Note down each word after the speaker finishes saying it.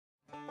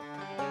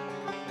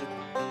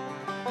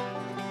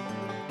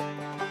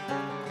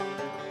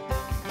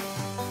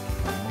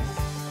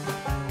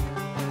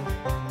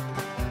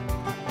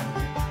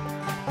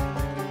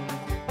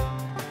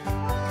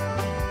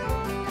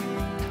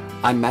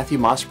I'm Matthew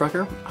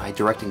Mossbrucker. I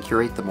direct and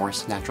curate the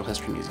Morrison Natural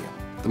History Museum.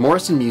 The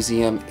Morrison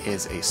Museum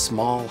is a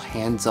small,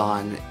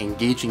 hands-on,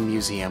 engaging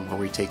museum where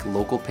we take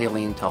local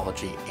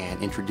paleontology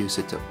and introduce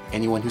it to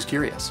anyone who's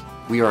curious.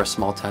 We are a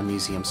small-town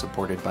museum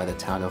supported by the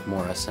town of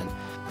Morrison,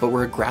 but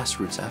we're a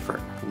grassroots effort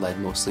led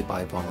mostly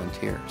by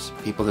volunteers,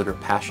 people that are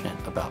passionate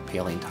about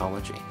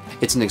paleontology.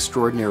 It's an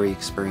extraordinary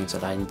experience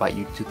that I invite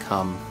you to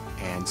come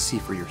and see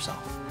for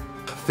yourself.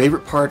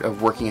 Favorite part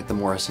of working at the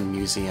Morrison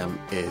Museum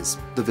is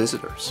the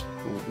visitors.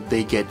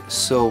 They get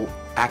so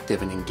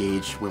active and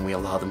engaged when we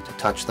allow them to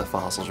touch the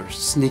fossils or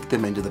sneak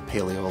them into the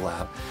paleo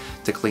lab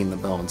to clean the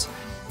bones.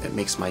 It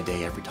makes my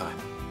day every time.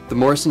 The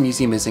Morrison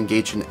Museum is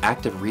engaged in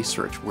active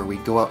research where we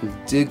go out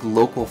and dig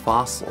local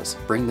fossils,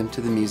 bring them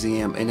to the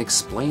museum, and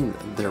explain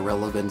their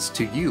relevance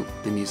to you,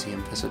 the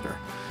museum visitor.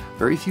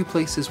 Very few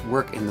places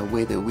work in the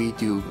way that we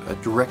do, a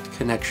direct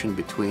connection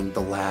between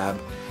the lab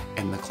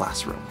and the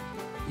classroom.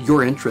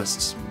 Your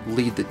interests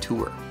lead the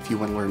tour. If you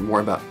want to learn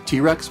more about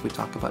T-Rex, we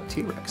talk about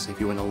T-Rex.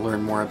 If you want to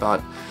learn more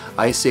about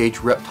Ice Age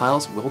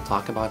reptiles, we'll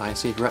talk about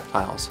Ice Age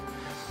reptiles.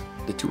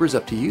 The tour is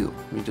up to you.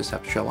 You just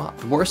have to show up.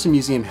 The Morrison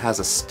Museum has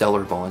a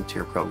stellar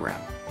volunteer program.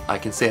 I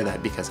can say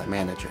that because I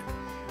manage it.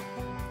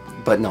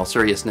 But in all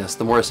seriousness,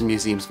 the Morrison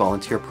Museum's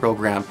volunteer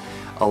program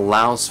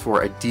allows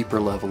for a deeper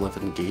level of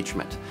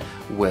engagement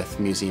with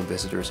museum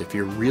visitors. If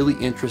you're really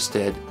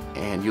interested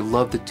and you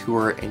love the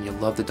tour and you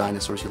love the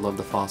dinosaurs, you love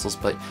the fossils,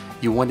 but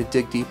you want to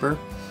dig deeper,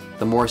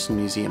 the Morrison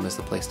Museum is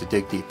the place to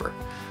dig deeper.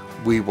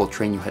 We will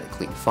train you how to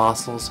clean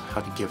fossils, how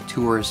to give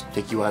tours,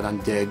 take you out on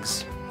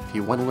digs. If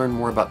you want to learn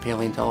more about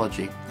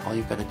paleontology, all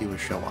you've got to do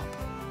is show up.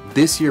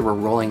 This year we're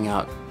rolling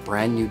out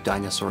brand new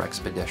dinosaur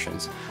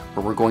expeditions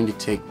where we're going to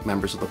take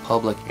members of the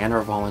public and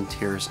our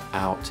volunteers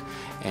out,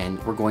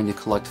 and we're going to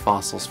collect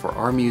fossils for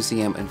our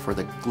museum and for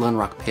the Glen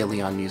Rock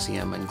Paleon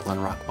Museum in Glen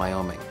Rock,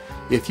 Wyoming.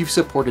 If you've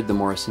supported the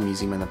Morrison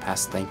Museum in the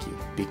past, thank you,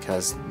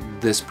 because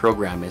this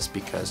program is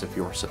because of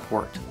your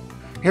support.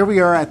 Here we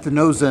are at the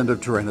nose end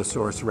of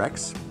Tyrannosaurus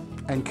Rex,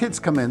 and kids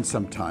come in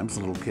sometimes,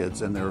 little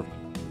kids, and they're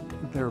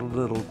a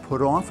little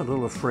put off, a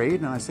little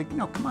afraid, and I say,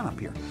 no, come on up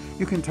here.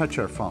 You can touch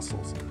our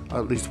fossils,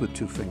 at least with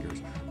 2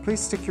 fingers. Please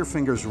stick your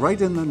fingers right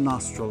in the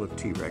nostril of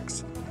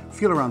T-Rex.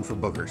 Feel around for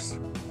boogers.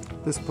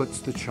 This puts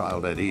the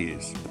child at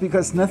ease,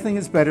 because nothing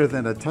is better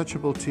than a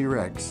touchable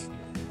T-Rex,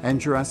 and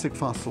Jurassic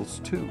fossils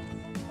too,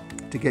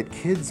 to get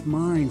kids'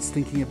 minds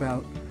thinking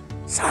about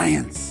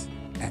science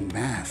and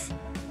math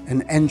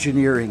and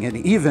engineering and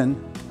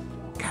even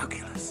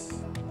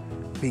calculus,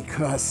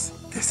 because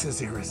this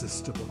is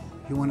irresistible.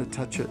 You want to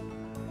touch it,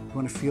 you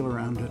want to feel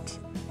around it,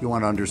 you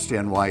want to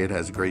understand why it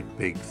has great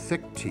big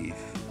thick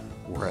teeth,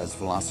 whereas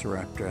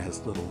Velociraptor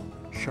has little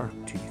sharp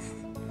teeth.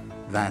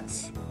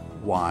 That's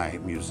why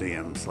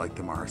museums like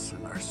the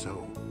Morrison are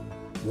so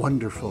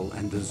wonderful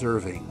and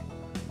deserving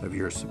of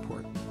your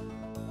support.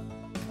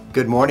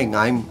 Good morning,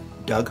 I'm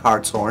Doug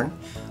Hartshorn.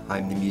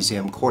 I'm the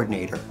museum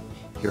coordinator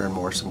here in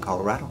Morrison,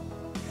 Colorado.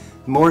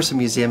 The Morrison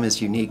Museum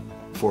is unique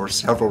for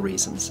several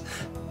reasons.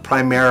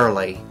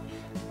 Primarily,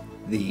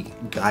 the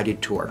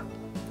guided tour.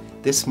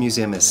 This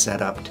museum is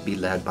set up to be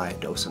led by a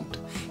docent.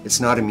 It's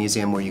not a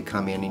museum where you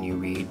come in and you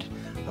read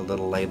a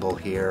little label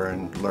here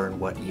and learn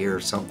what year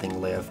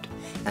something lived,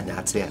 and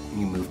that's it.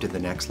 You move to the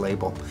next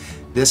label.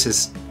 This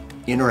is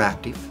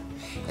interactive,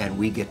 and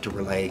we get to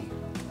relay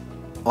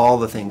all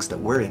the things that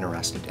we're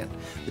interested in.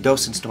 The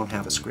docents don't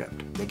have a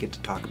script. They get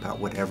to talk about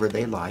whatever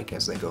they like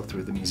as they go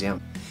through the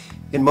museum.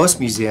 In most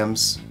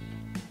museums,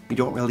 you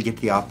don't really get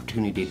the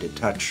opportunity to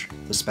touch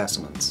the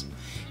specimens.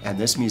 And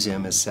this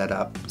museum is set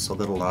up so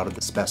that a lot of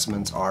the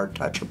specimens are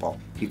touchable.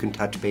 You can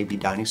touch baby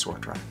dinosaur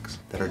tracks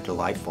that are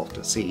delightful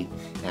to see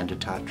and to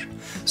touch.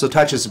 So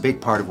touch is a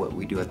big part of what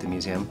we do at the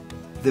museum.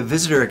 The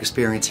visitor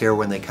experience here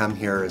when they come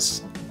here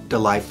is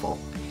delightful.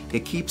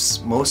 It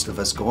keeps most of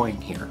us going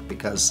here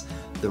because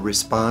the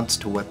response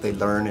to what they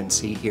learn and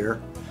see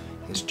here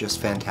is just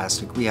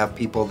fantastic. We have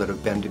people that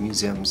have been to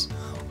museums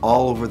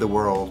all over the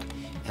world,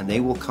 and they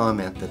will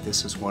comment that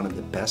this is one of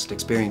the best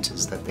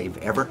experiences that they've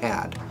ever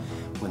had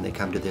when they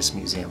come to this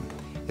museum.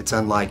 It's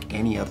unlike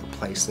any other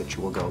place that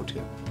you will go to.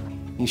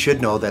 You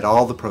should know that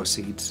all the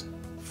proceeds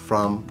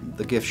from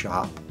the gift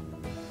shop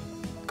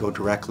go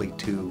directly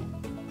to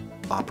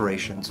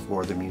operations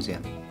for the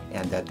museum,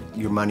 and that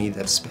your money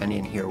that's spent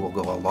in here will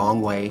go a long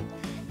way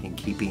in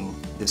keeping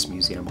this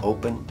museum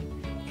open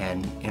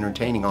and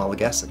entertaining all the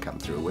guests that come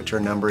through, which are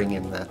numbering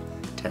in the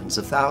tens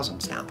of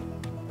thousands now.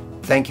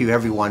 Thank you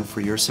everyone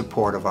for your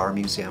support of our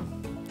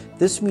museum.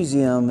 This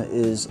museum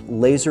is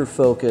laser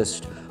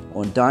focused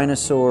on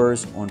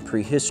dinosaurs, on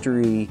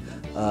prehistory,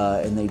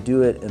 and they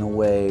do it in a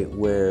way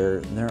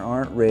where there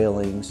aren't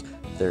railings,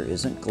 there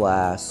isn't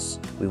glass.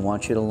 We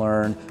want you to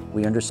learn.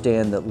 We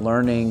understand that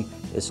learning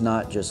is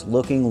not just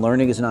looking,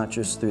 learning is not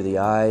just through the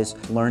eyes,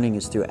 learning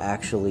is through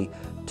actually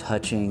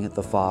touching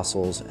the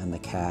fossils and the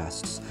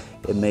casts.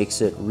 It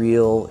makes it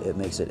real, it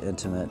makes it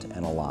intimate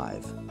and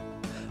alive.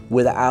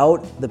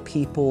 Without the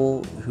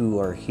people who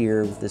are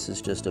here, this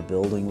is just a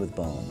building with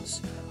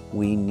bones.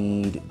 We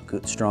need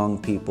good, strong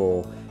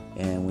people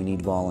and we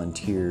need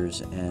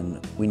volunteers, and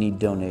we need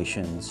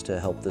donations to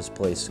help this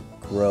place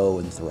grow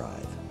and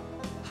thrive.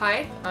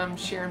 Hi, I'm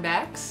Sharon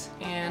Bax,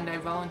 and I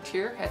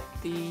volunteer here at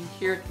the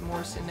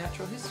Morrison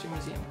Natural History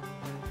Museum.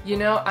 You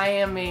know, I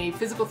am a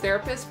physical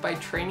therapist by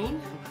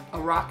training,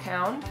 a rock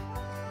hound,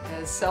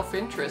 as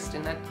self-interest,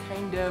 and that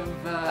kind of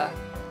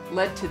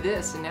led to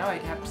this, and now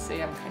I'd have to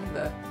say I'm kind of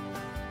a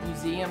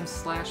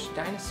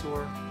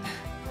museum/dinosaur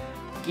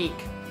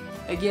geek.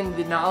 Again,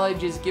 the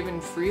knowledge is given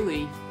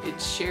freely,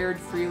 it's shared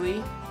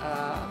freely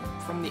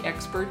from the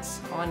experts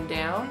on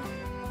down,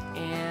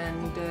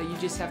 and you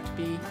just have to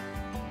be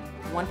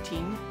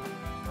wanting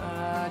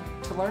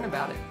to learn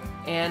about it.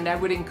 And I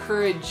would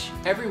encourage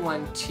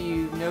everyone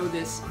to know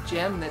this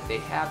gem that they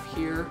have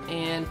here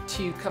and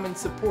to come and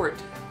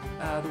support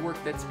the work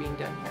that's being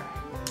done here.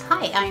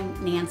 Hi, I'm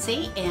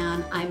Nancy,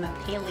 and I'm a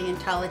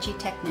paleontology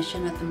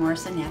technician at the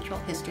Morrison Natural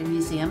History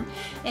Museum,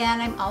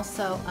 and I'm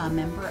also a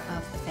member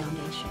of the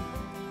foundation.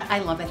 I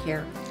love it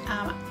here.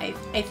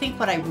 I think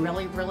what I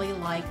really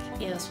like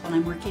is when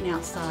I'm working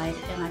outside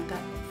and I've got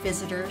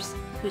visitors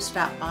who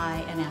stop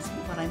by and ask me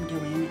what I'm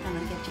doing, and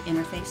I get to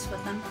interface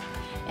with them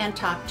and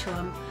talk to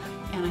them.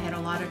 And I had a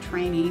lot of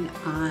training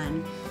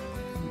on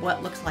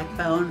what looks like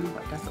bone,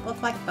 what doesn't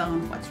look like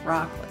bone, what's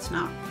rock, what's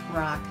not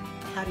rock,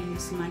 how to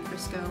use the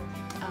microscope,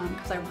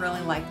 because I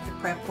really like the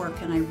prep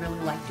work, and I really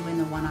like doing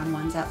the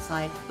one-on-ones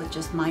outside with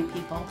just my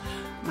people,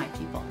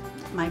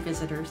 my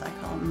visitors. I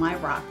call them my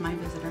rock, my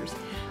visitors.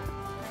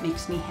 It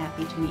makes me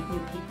happy to meet new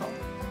people.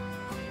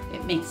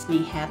 It makes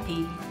me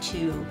happy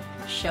to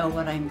show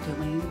what I'm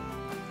doing,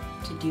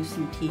 to do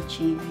some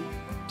teaching,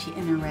 to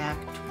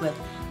interact with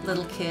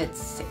little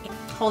kids,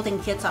 holding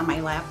kids on my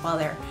lap while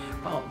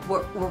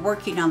we're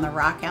working on the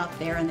rock out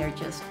there, and they're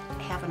just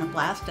having a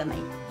blast, and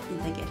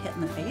they get hit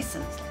in the face,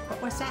 and it's like,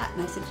 what was that?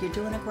 And I said, you're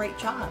doing a great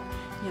job.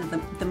 You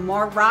know, the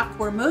more rock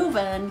we're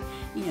moving,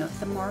 you know,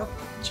 the more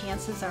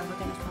chances are we're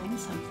going to find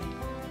something.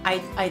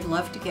 I'd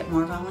love to get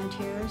more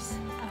volunteers.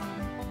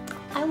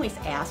 I always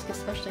ask,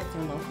 especially if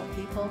they're local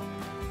people,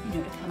 you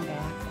know, to come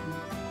back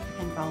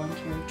and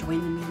volunteer, join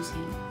the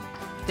museum.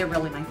 They're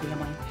really my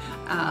family.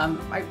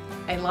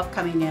 I love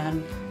coming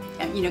in.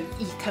 And, you know,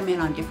 you come in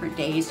on different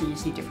days and you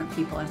see different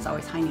people, and it's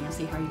always, hi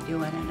Nancy, how are you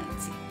doing? And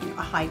it's, you know,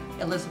 hi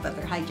Elizabeth,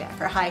 or hi Jack,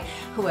 or hi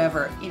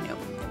whoever, you know,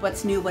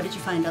 what's new, what did you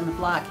find on the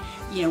block?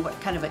 You know, what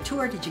kind of a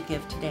tour did you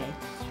give today?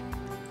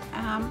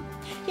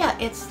 Yeah,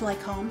 it's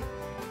like home.